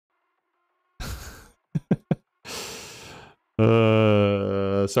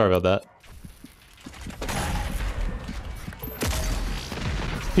Sorry about that.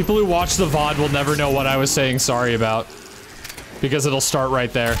 People who watch the VOD will never know what I was saying sorry about. Because it'll start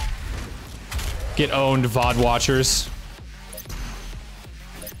right there. Get owned, VOD watchers.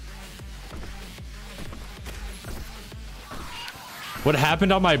 What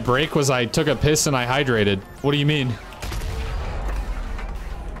happened on my break was I took a piss and I hydrated. What do you mean?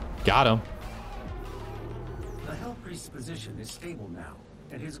 Got him. The Hell Priest's position is stable now,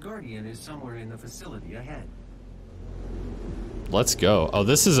 and his guardian is somewhere in the facility ahead. Let's go. Oh,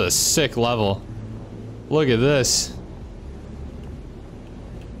 this is a sick level. Look at this.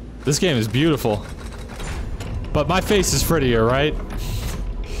 This game is beautiful. But my face is prettier, right?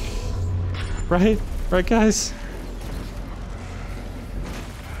 Right? Right, guys?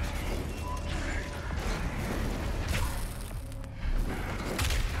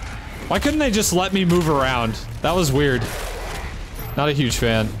 Why couldn't they just let me move around? That was weird. Not a huge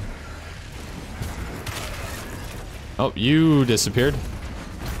fan. Oh, you disappeared.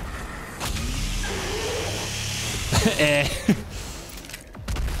 Eh.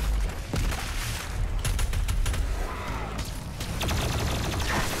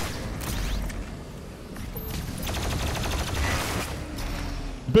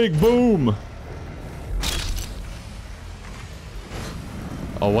 Big boom.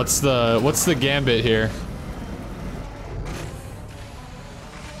 Oh, what's the gambit here?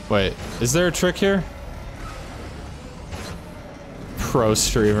 Wait, is there a trick here? Pro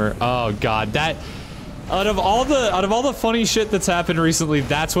streamer. Oh god, that out of all the funny shit that's happened recently,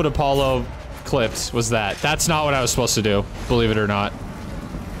 that's what Apollo clipped, was that. That's not what I was supposed to do, believe it or not.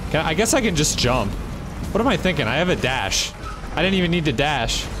 I guess I can just jump. What am I thinking? I have a dash. I didn't even need to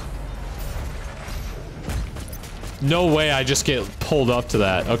dash. No way I just get pulled up to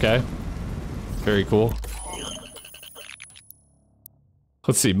that. Okay. Very cool.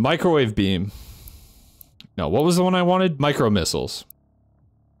 Let's see. Microwave beam. No, what was the one I wanted? Micro missiles.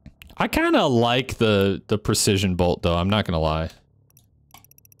 I kind of like the precision bolt, though. I'm not going to lie.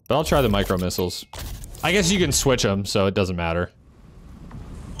 But I'll try the micro missiles. I guess you can switch them, so it doesn't matter.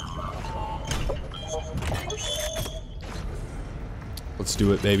 Let's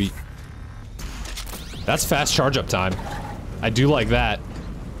do it, baby. That's fast charge up time. I do like that.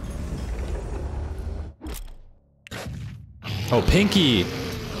 Oh, Pinky.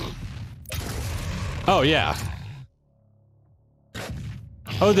 Oh, yeah.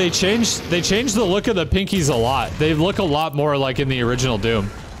 Oh, they changed the look of the Pinkies a lot. They look a lot more like in the original Doom.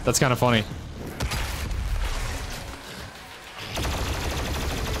 That's kind of funny.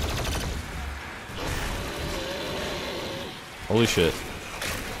 Holy shit.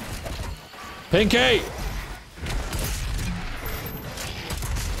 Pinky!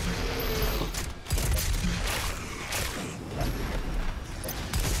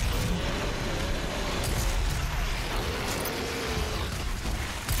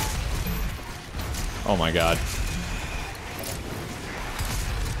 Oh my god.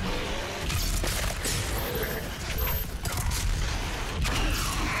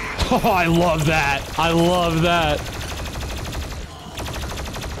 Oh, I love that. I love that.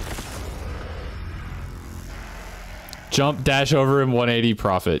 Jump, dash over him, 180,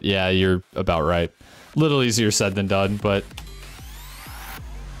 profit. Yeah, you're about right. Little easier said than done, but...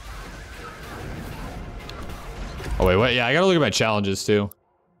 Oh, wait. Yeah, I gotta look at my challenges, too.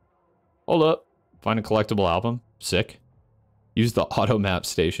 Hold up. Find a collectible album. Sick. Use the auto map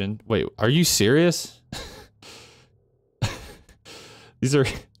station. Wait, are you serious? These are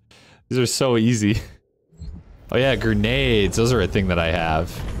so easy. Oh yeah, grenades. Those are a thing that I have.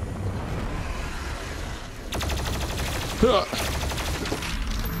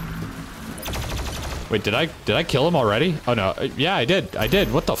 Wait, did I kill him already? Oh no. Yeah, I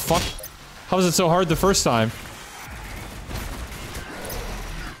did. What the fuck? How was it so hard the first time?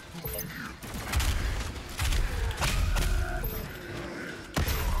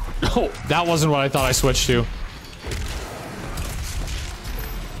 Oh, that wasn't what I thought I switched to.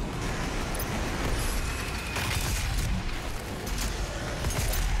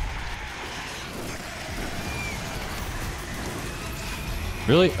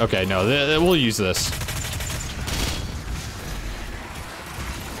 Really? Okay, no, we'll use this.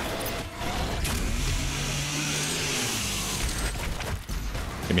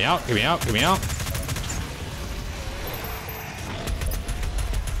 Get me out, get me out, get me out.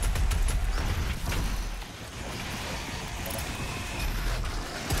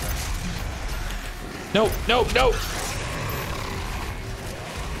 No, no, no!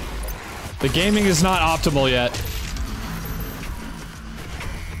 The gaming is not optimal yet.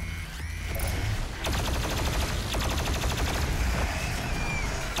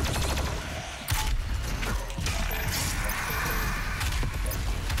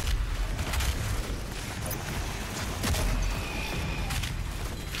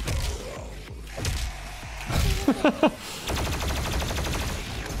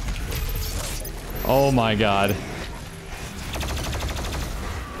 Oh my god.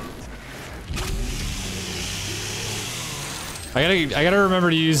 I gotta remember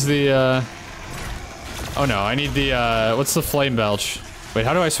to use the, oh no, I need the, what's the flame belch? Wait,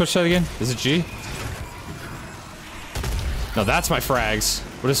 how do I switch that again? Is it G? No, that's my frags.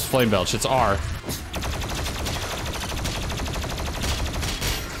 What is flame belch? It's R.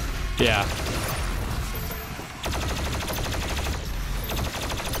 Yeah.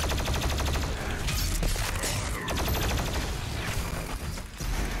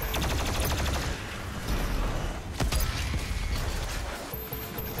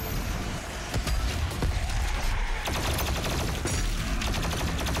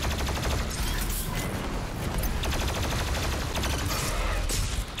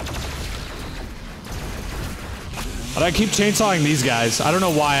 But I keep chainsawing these guys. I don't know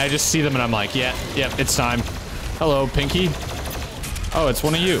why. I just see them and I'm like, yeah, it's time. Hello, Pinky. Oh, it's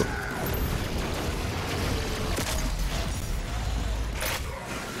one of you.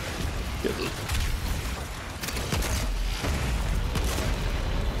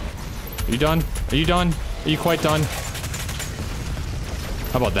 Are you done? Are you done? Are you quite done?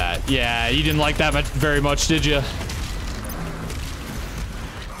 How about that? Yeah, you didn't like that very much, did you?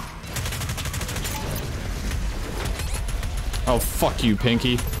 Oh, fuck you,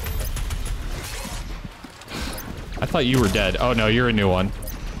 Pinky. I thought you were dead. Oh, no, you're a new one.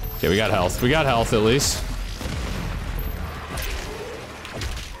 Okay, we got health. We got health, at least.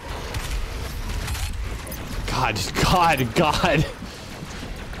 God.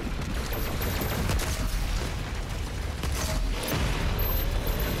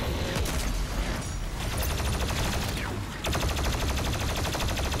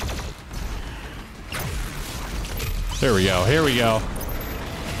 There we go. Here we go.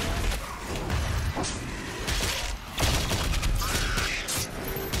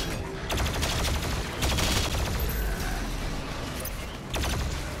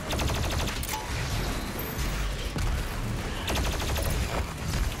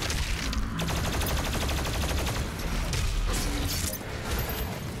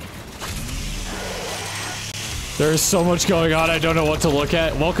 There is so much going on, I don't know what to look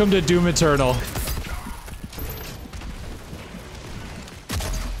at. Welcome to Doom Eternal.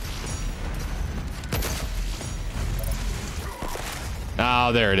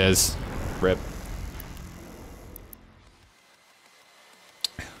 Oh, there it is. Rip.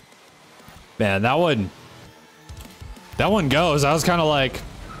 Man, that one goes. I was kind of like,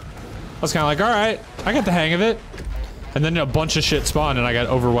 all right, I got the hang of it. And then a bunch of shit spawned and I got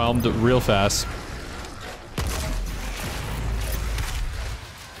overwhelmed real fast.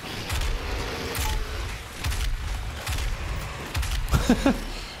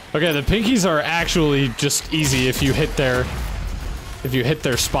 Okay, the pinkies are actually just easy if you hit their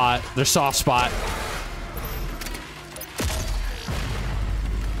spot, their soft spot.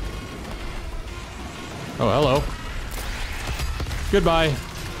 Oh, hello. Goodbye.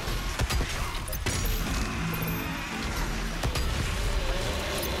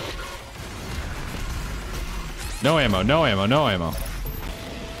 No ammo, no ammo, no ammo.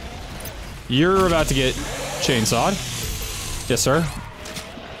 You're about to get chainsawed. Yes, sir.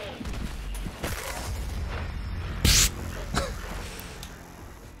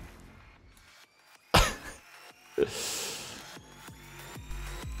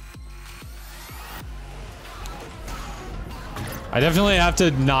 I definitely have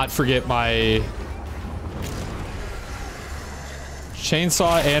to not forget my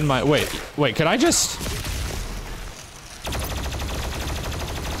chainsaw and my... Wait, could I just...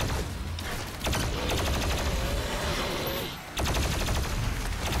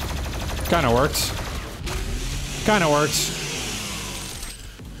 Kinda worked. Kinda worked.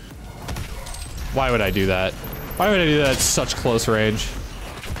 Why would I do that? Why would I do that at such close range?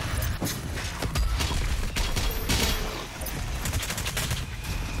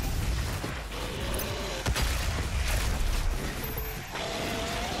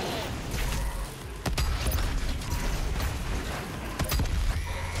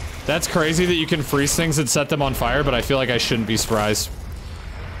 That's crazy that you can freeze things and set them on fire, but I feel like I shouldn't be surprised.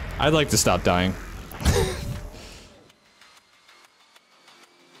 I'd like to stop dying.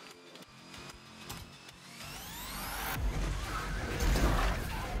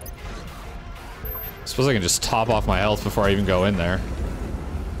 Suppose I can just top off my health before I even go in there.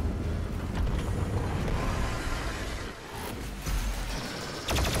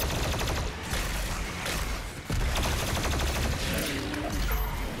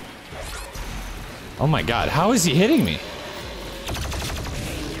 Oh my god, how is he hitting me?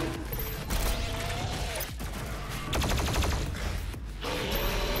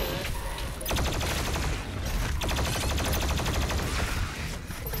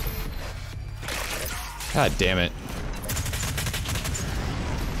 God damn it.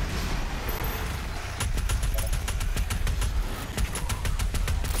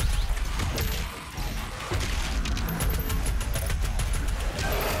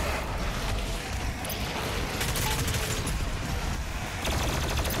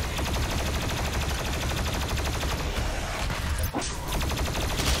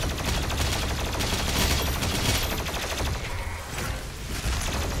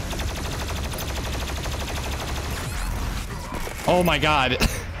 Oh my god.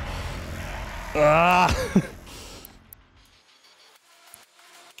 Ah.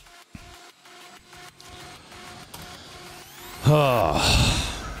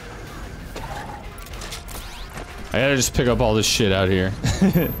 Oh. I gotta just pick up all this shit out here.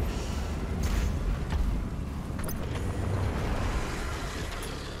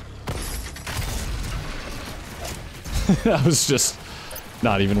 That was just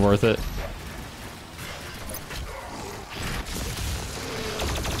not even worth it.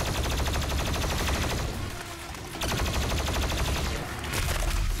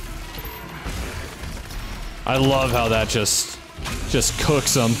 I love how that just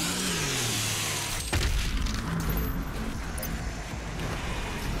cooks them.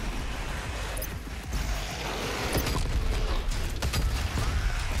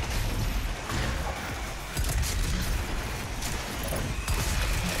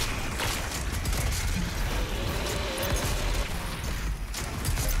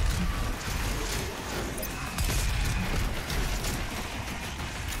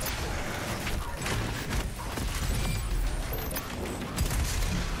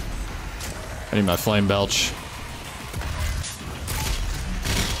 I need my flame belch.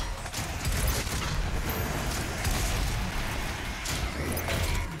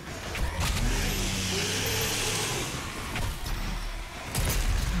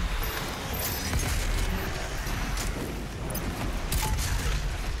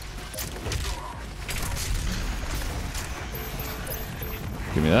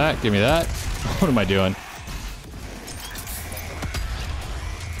 Give me that, give me that. What am I doing?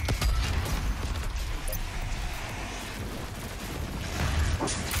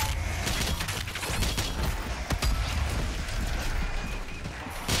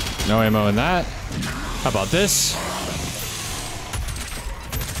 No ammo in that. How about this?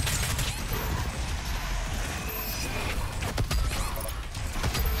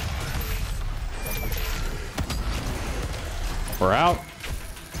 We're out.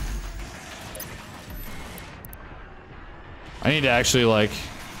 I need to actually, like,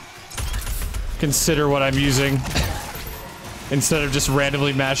 consider what I'm using instead of just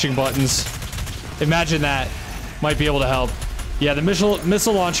randomly mashing buttons. Imagine that. Might be able to help. Yeah, the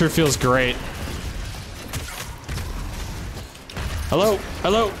missile launcher feels great. Hello?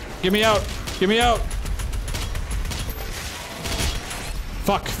 Hello? Get me out! Get me out!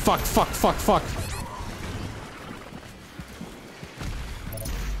 Fuck, fuck, fuck, fuck, fuck.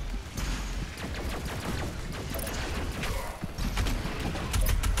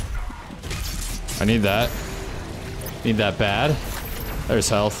 I need that. Need that bad. There's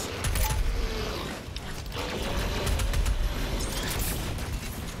health.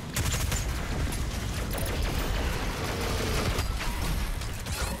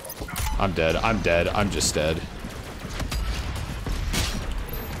 I'm dead. I'm dead. I'm just dead.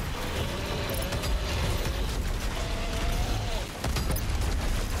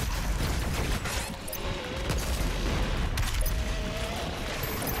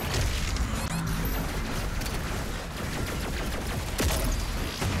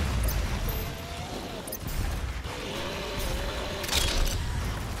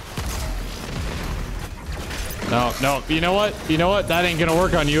 No, no, you know what? You know what? That ain't gonna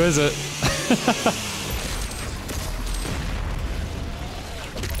work on you, is it?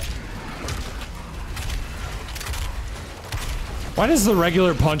 Why does the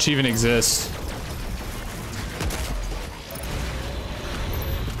regular punch even exist?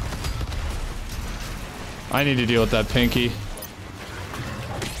 I need to deal with that pinky.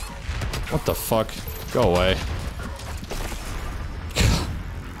 What the fuck? Go away.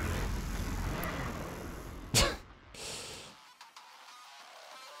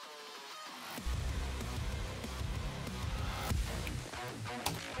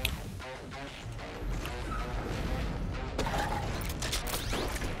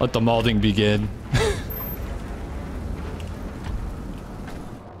 Let the mauling begin.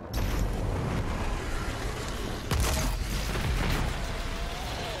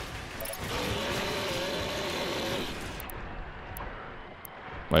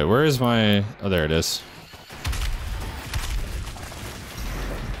 Wait, where is my... Oh, there it is.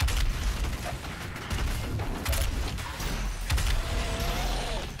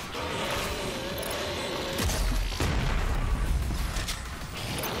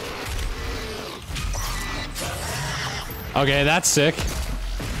 Okay, that's sick.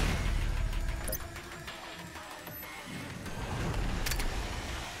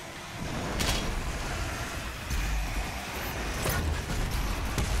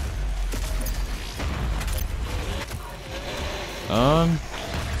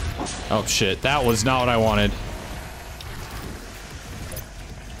 Oh shit, that was not what I wanted.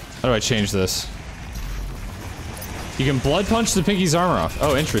 How do I change this? You can blood punch the Pinky's armor off.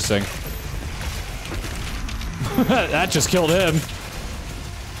 Oh, interesting. That just killed him.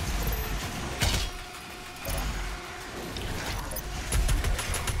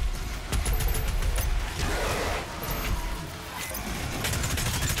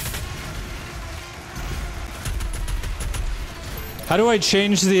 How do I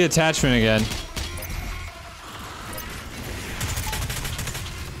change the attachment again?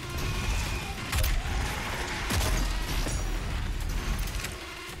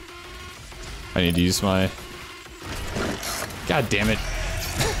 I need to use my... God damn it.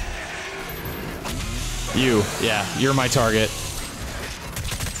 You. Yeah, you're my target.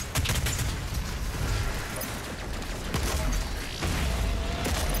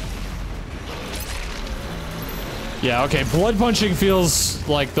 Yeah, okay, blood punching feels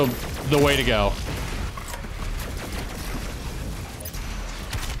like the way to go.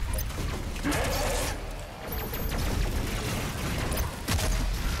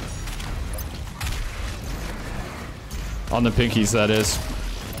 On the Pinkies, that is.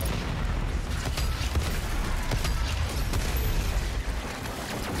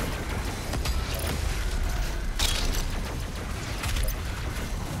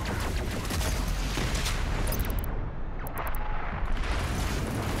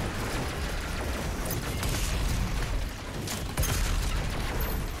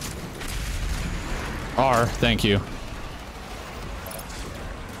 R, thank you.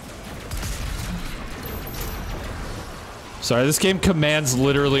 Sorry, this game commands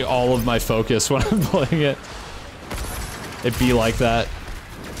literally all of my focus when I'm playing it. It be like that.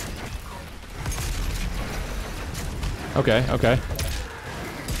 Okay, okay.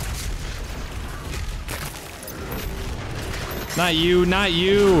 Not you, not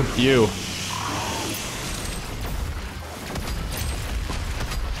you. You.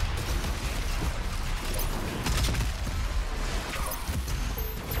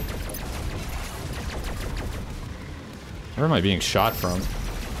 Where am I being shot from?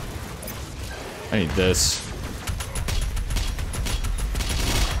 I need this.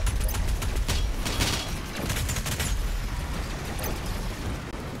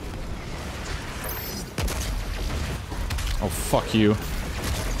 Oh, fuck you.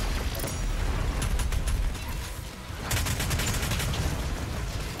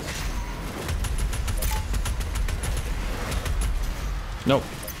 Nope.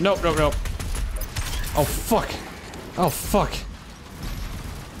 Nope, nope, nope. Oh, fuck. Oh, fuck.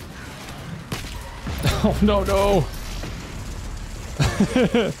 Oh, no, no.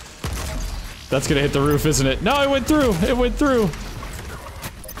 That's gonna hit the roof, isn't it? No, it went through. It went through.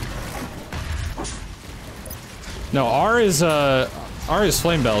 No, R is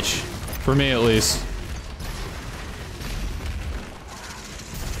Flame Belch. For me, at least.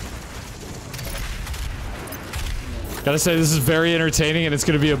 Gotta say, this is very entertaining, and it's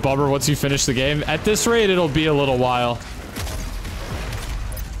gonna be a bummer once you finish the game. At this rate, it'll be a little while.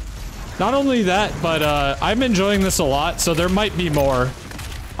 Not only that, but I'm enjoying this a lot, so there might be more.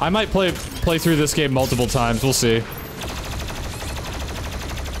 I might play through this game multiple times. We'll see.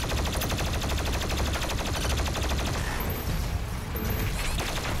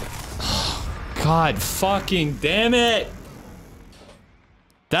 God fucking damn it!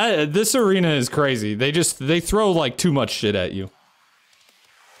 This arena is crazy. They throw like too much shit at you.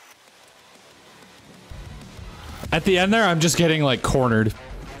 At the end there, I'm just getting like cornered.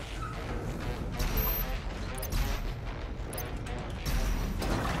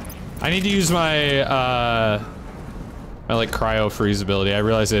 I need to use my my like cryo freeze ability. I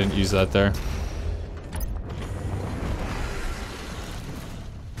realized I didn't use that there.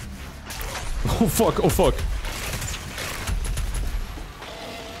 Oh fuck, oh fuck.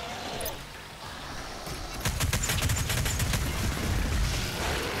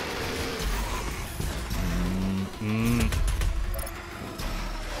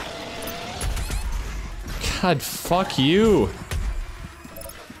 God, fuck you.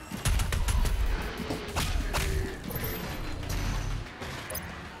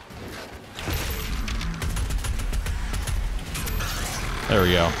 There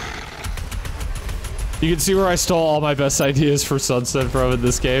we go. You can see where I stole all my best ideas for Sunset from in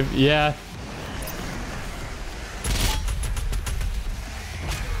this game. Yeah.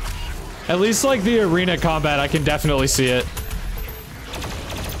 At least like the arena combat, I can definitely see it.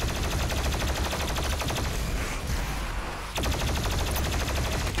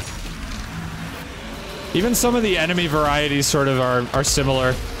 Even some of the enemy varieties sort of are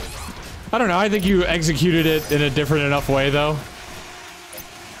similar. I don't know, I think you executed it in a different enough way though.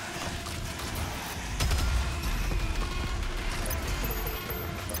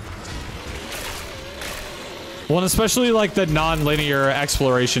 Well, and especially like the non-linear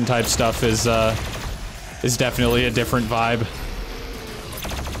exploration type stuff is definitely a different vibe.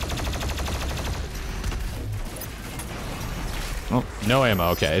 Oh, no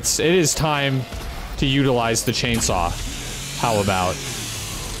ammo. Okay, it is time to utilize the chainsaw. How about?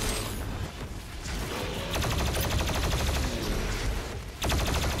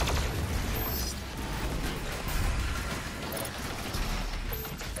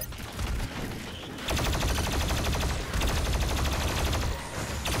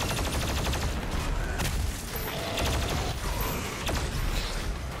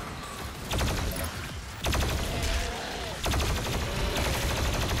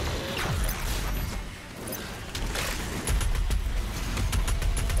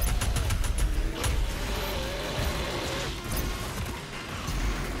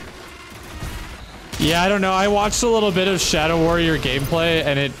 Yeah, I don't know. I watched a little bit of Shadow Warrior gameplay,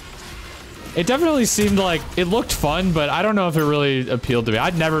 and it definitely seemed like it looked fun, but I don't know if it really appealed to me.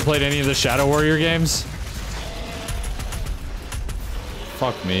 I'd never played any of the Shadow Warrior games.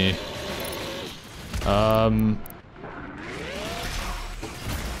 Fuck me.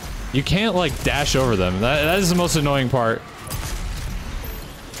 You can't, like, dash over them. That is the most annoying part.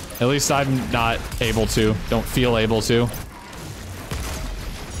 At least I'm not able to. Don't feel able to.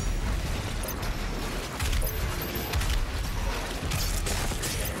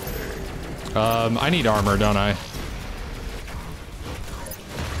 I need armor, don't I?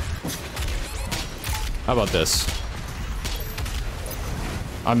 How about this?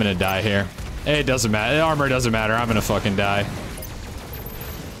 I'm gonna die here. It doesn't matter. Armor doesn't matter. I'm gonna fucking die.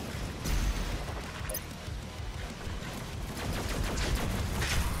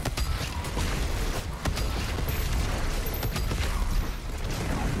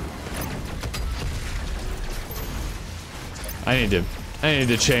 I need to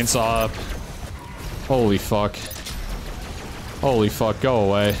chainsaw up. Holy fuck. Holy fuck, go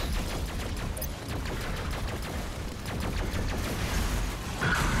away.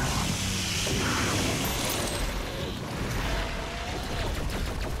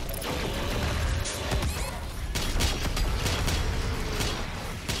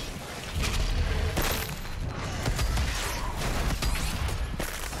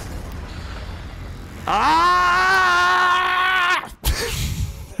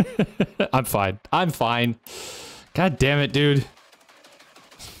 I'm fine. I'm fine. God damn it, dude.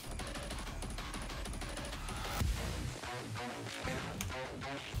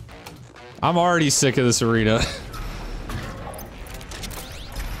 I'm already sick of this arena.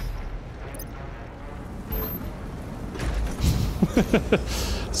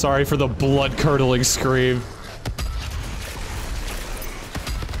 Sorry for the blood-curdling scream.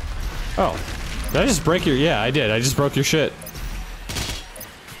 Oh. Did I just break your... Yeah, I did. I just broke your shit.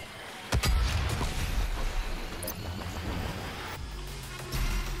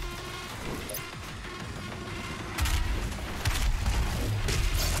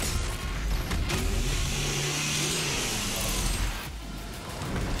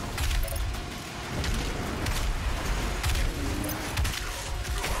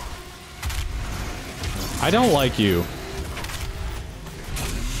 I don't like you.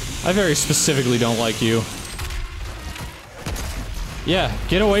 I very specifically don't like you. Yeah,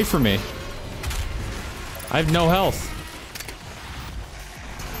 get away from me. I have no health.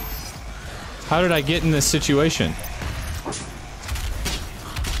 How did I get in this situation?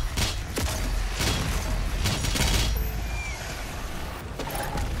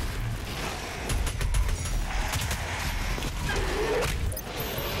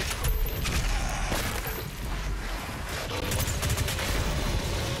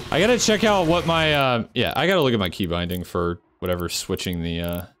 I gotta check out what my, yeah, I gotta look at my key binding for whatever switching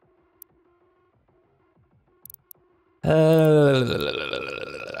the,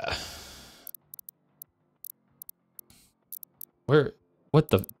 where, what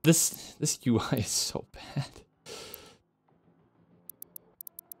the, this UI is so bad.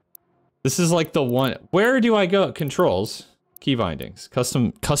 This is like the one, where do I go? Controls, key bindings,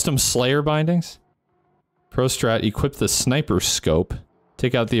 custom Slayer bindings, Pro Strat, equip the sniper scope.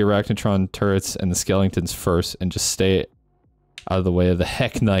 Take out the Arachnotron turrets and the skeletons first and just stay out of the way of the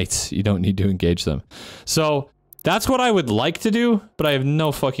Heck Knights. You don't need to engage them. So, that's what I would like to do, but I have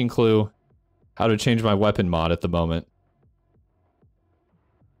no fucking clue how to change my weapon mod at the moment.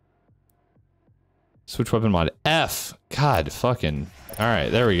 Switch weapon mod. F. God, fucking.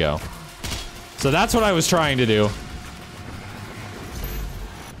 Alright, there we go. So that's what I was trying to do.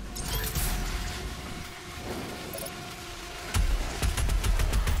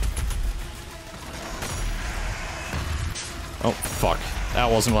 Oh, fuck.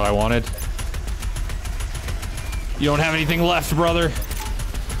 That wasn't what I wanted. You don't have anything left, brother.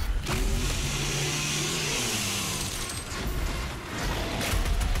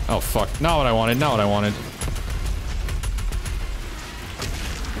 Oh, fuck. Not what I wanted, not what I wanted.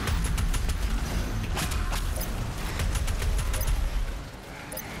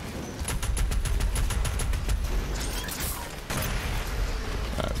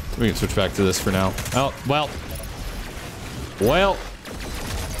 Alright, we can switch back to this for now. Oh, well. Well.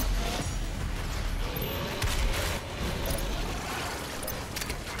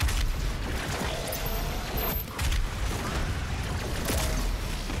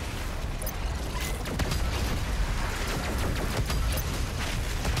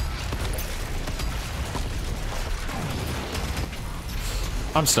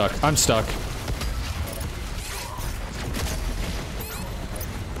 I'm stuck. I'm stuck.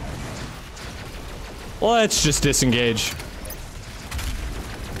 Let's just disengage.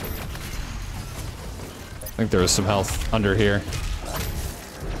 I think there was some health under here.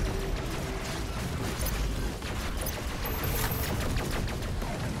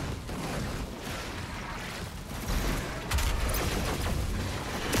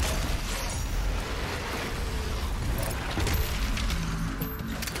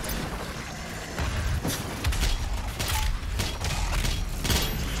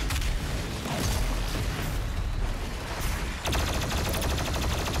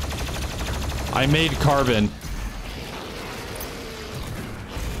 I made carbon.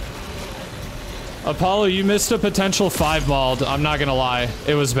 Apollo, you missed a potential 5 mauled. I'm not gonna lie.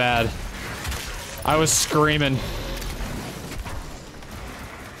 It was bad. I was screaming.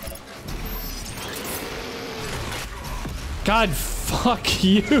 God, fuck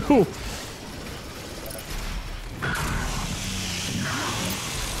you.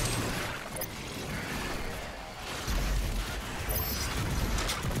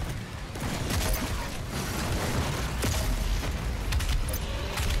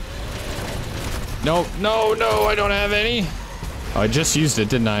 No, no, no, I don't have any. Oh, I just used it,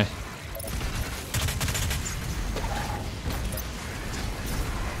 didn't I?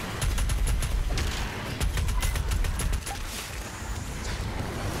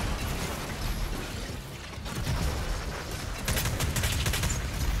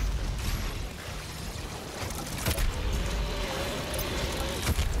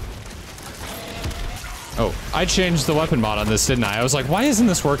 Oh, I changed the weapon mod on this, didn't I? I was like, why isn't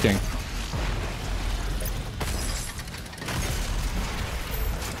this working?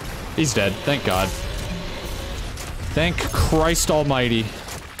 He's dead. Thank God. Thank Christ Almighty.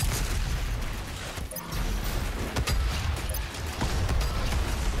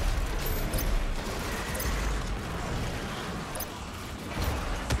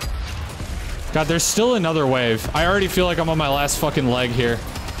 God, there's still another wave. I already feel like I'm on my last fucking leg here.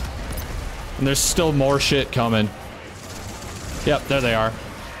 And there's still more shit coming. Yep, there they are.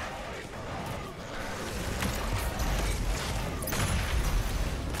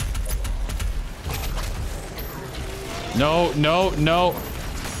 No, no, no.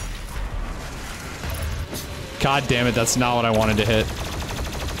 God damn it, that's not what I wanted to hit.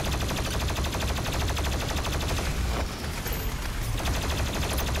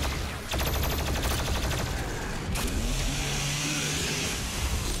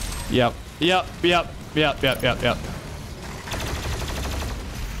 Yep, yep, yep, yep, yep, yep, yep.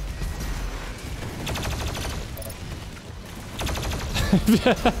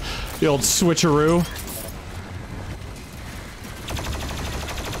 The old switcheroo.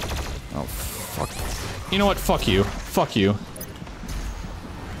 Oh, fuck. You know what? Fuck you. Fuck you.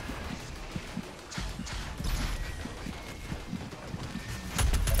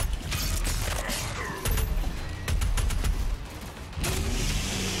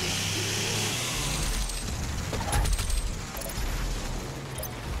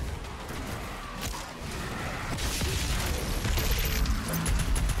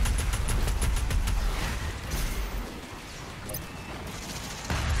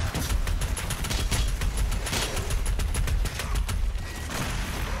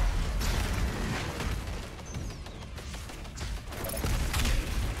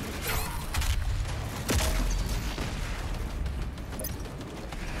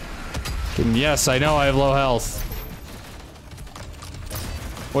 And yes, I know I have low health.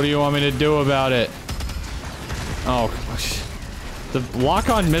 What do you want me to do about it? Oh, gosh. The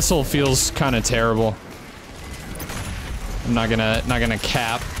lock-on missile feels kind of terrible. I'm not gonna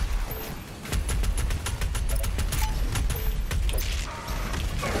cap.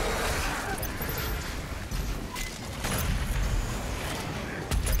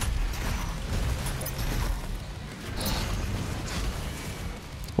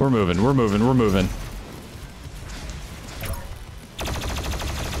 We're moving, we're moving, we're moving.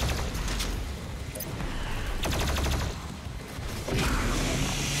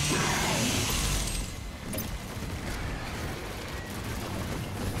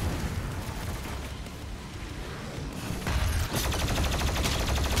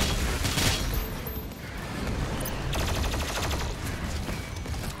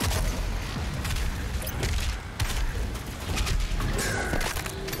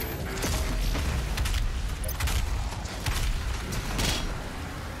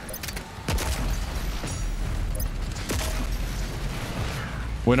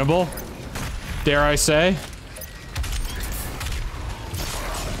 Winnable? Dare I say?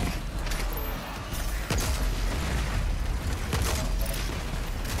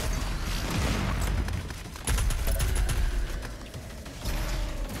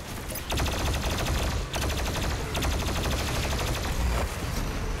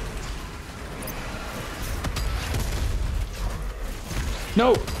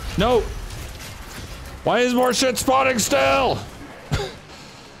 No! No! Why is more shit spawning still?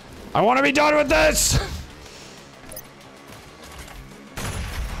 I want to be done with this!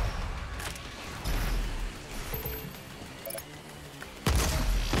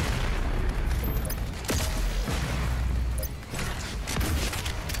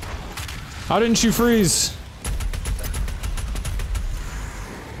 How didn't you freeze?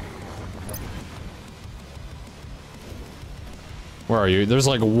 Where are you? There's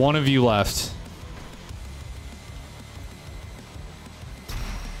like one of you left.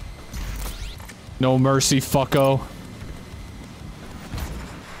 No mercy, fucko.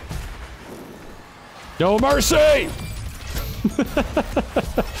 No mercy!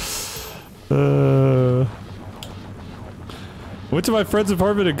 Went to my friend's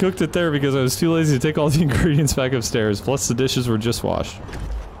apartment and cooked it there because I was too lazy to take all the ingredients back upstairs. Plus the dishes were just washed.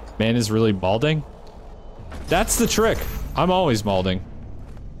 Man is really balding? That's the trick. I'm always balding.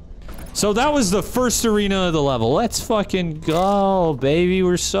 So that was the first arena of the level. Let's fucking go, baby.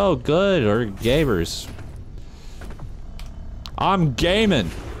 We're so good. We're gamers. I'm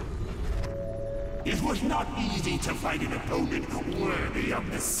gaming. It was not easy to find an opponent worthy of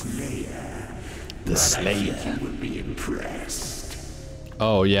the Slayer. The Slayer. I think you will be impressed.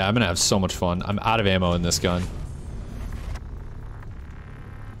 Oh yeah, I'm gonna have so much fun. I'm out of ammo in this gun.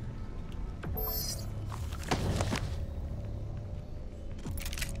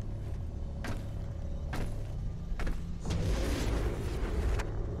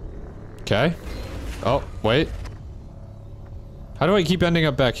 Okay. Oh, wait. How do I keep ending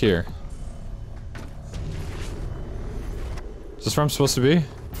up back here? Is this where I'm supposed to be?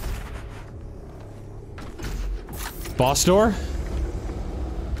 Boss door?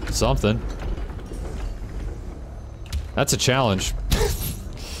 Something. That's a challenge.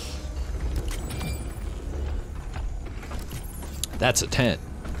 That's a 10.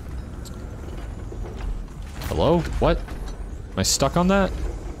 Hello? What? Am I stuck on that?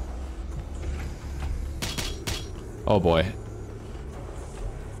 Oh boy.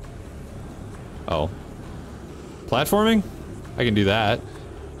 Oh. Platforming? I can do that.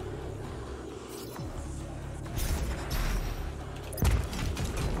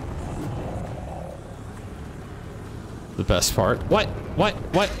 The best part. What? What?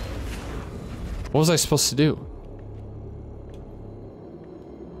 What? What was I supposed to do?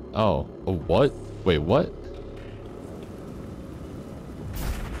 Oh. Oh, what? Wait, what?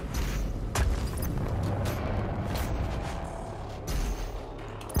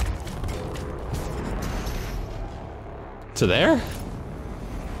 To there?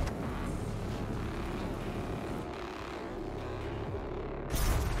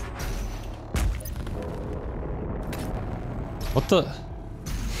 What the?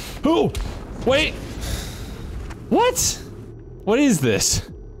 Oh! Wait! What? What is this?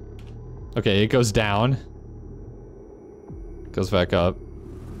 Okay, it goes down. Goes back up.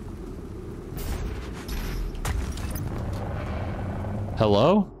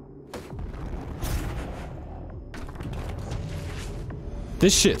 Hello?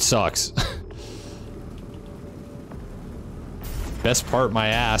 This shit sucks. Best part, my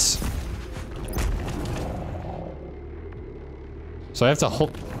ass. So I have to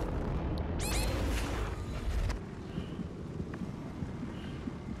hold...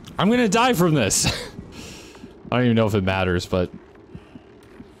 I'm gonna die from this. I don't even know if it matters, but...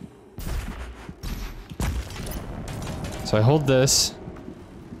 So I hold this.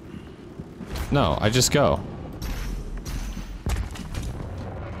 No, I just go.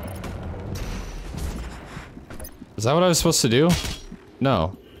 Is that what I was supposed to do?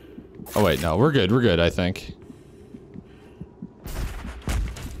 No. Oh wait, no, we're good, I think.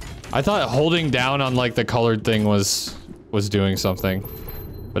 I thought holding down on like the colored thing was doing something,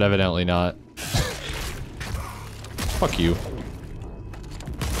 but evidently not. Fuck you.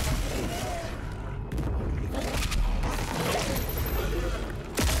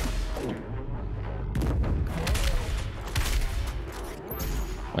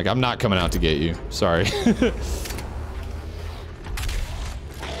 Like, I'm not coming out to get you. Sorry.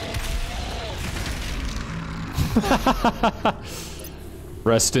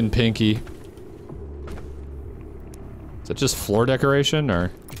 Rest in Pinky. Is that just floor decoration,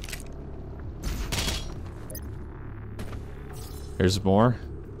 or? Here's more.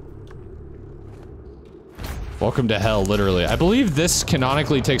 Welcome to hell, literally. I believe this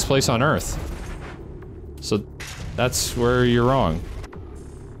canonically takes place on Earth. So, that's where you're wrong.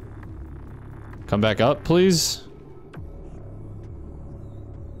 Come back up, please.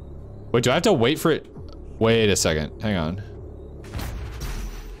 Wait, do I have to wait for it? Wait a second. Hang on.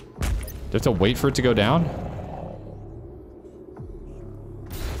 Do I have to wait for it to go down?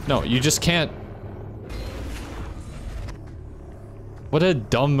 No, you just can't. What a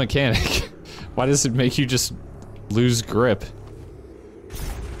dumb mechanic. Why does it make you just lose grip?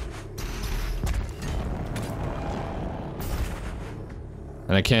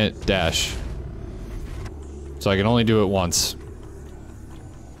 And I can't dash. So I can only do it once.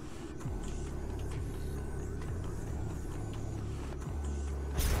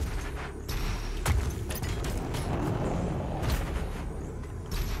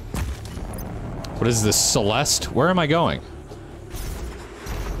 What is this, Celeste? Where am I going?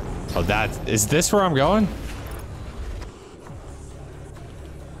 Oh, is this where I'm going?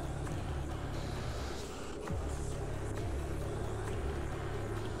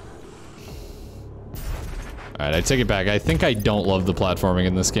 Alright, I take it back. I think I don't love the platforming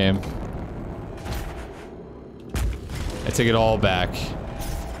in this game. I take it all back.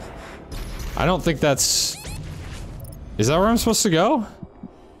 I don't think that's... Is that where I'm supposed to go?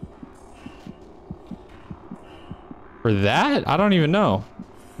 For that? I don't even know.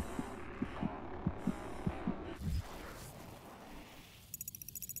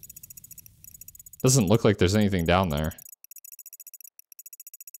 Doesn't look like there's anything down there.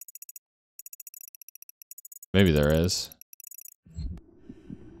 Maybe there is.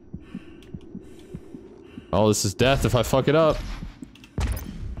 Oh, this is death if I fuck it up.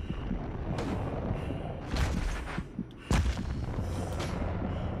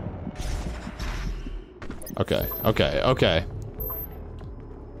 Okay, okay, okay.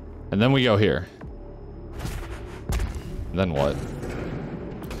 And then we go here. And then what?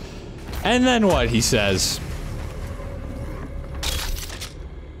 And then what, he says.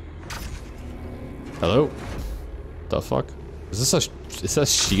 Hello? The fuck? Is this a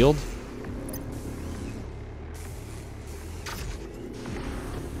shield?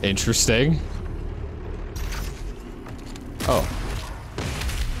 Interesting. Oh.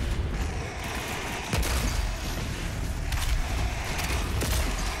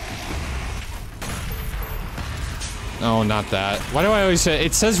 No, not that. Why do I always say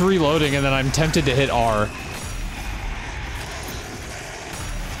it says reloading and then I'm tempted to hit R?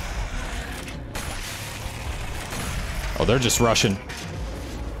 Oh, they're just rushing.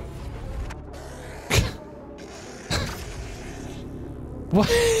 What?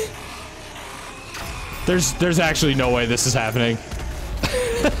 There's actually no way this is happening.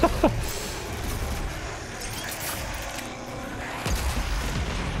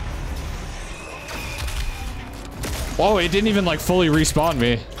 Whoa, it didn't even like fully respawn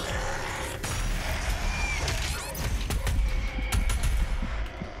me.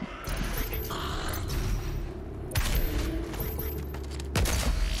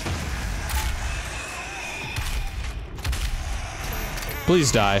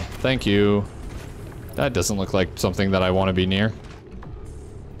 Please die. Thank you. That doesn't look like something that I want to be near.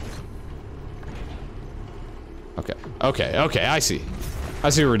 Okay. Okay, okay, I see.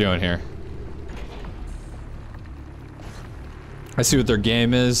 I see what we're doing here. I see what their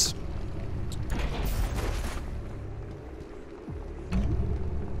game is.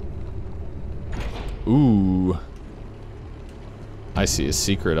 Ooh. I see a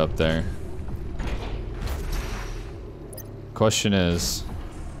secret up there. Question is...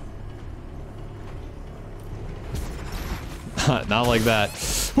 Not like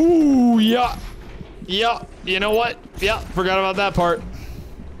that. Ooh, yeah. Yeah, you know what? Yeah, forgot about that part.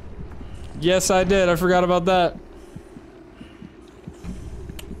 Yes, I did. I forgot about that.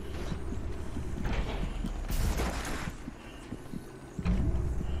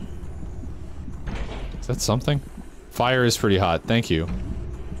 Is that something? Fire is pretty hot. Thank you.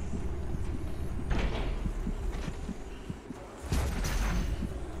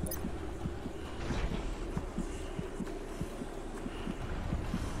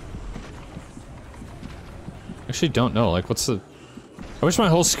 Actually don't know, like what's the... I wish my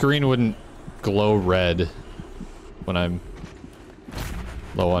whole screen wouldn't glow red when I'm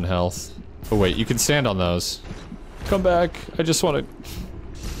low on health. Oh wait, you can stand on those. Come back, I just want to...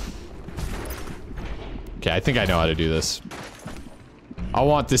 Okay, I think I know how to do this. I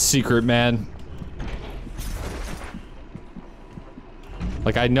want this secret, man.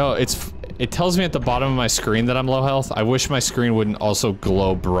 Like I know, it tells me at the bottom of my screen that I'm low health. I wish my screen wouldn't also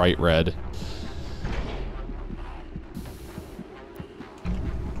glow bright red.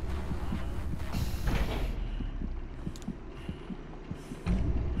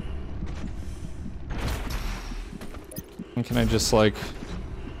 Can I just like...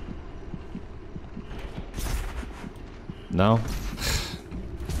 No?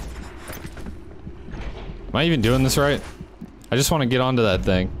 Am I even doing this right? I just want to get onto that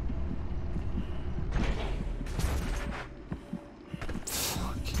thing.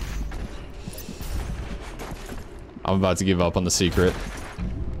 Fuck. I'm about to give up on the secret.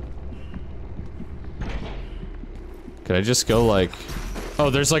 Could I just go like... Oh,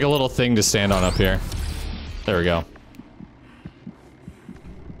 there's like a little thing to stand on up here. There we go.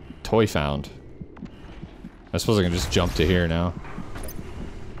 Toy found. I suppose I can just jump to here now.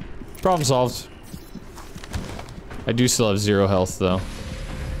 Problem solved. I do still have 0 health though.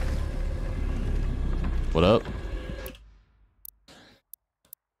 What up?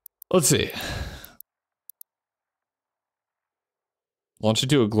 Let's see. Launch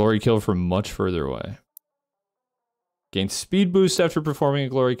into a glory kill from much further away. Gain speed boost after performing a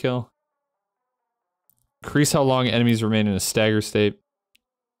glory kill. Increase how long enemies remain in a stagger state.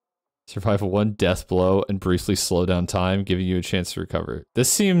 Survive 1 death blow and briefly slow down time, giving you a chance to recover. This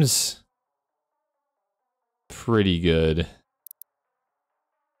seems pretty good.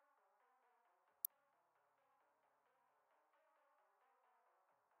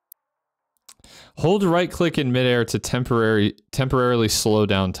 Hold right click in midair to temporarily slow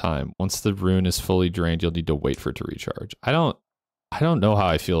down time. Once the rune is fully drained, you'll need to wait for it to recharge. I don't know how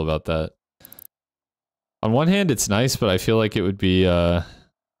I feel about that. On one hand, it's nice, but I feel like it would be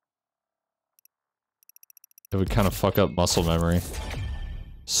it would kind of fuck up muscle memory.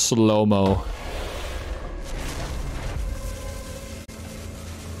 Slow-mo.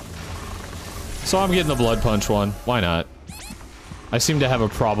 So I'm getting the blood punch one. Why not? I seem to have a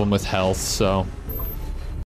problem with health, so...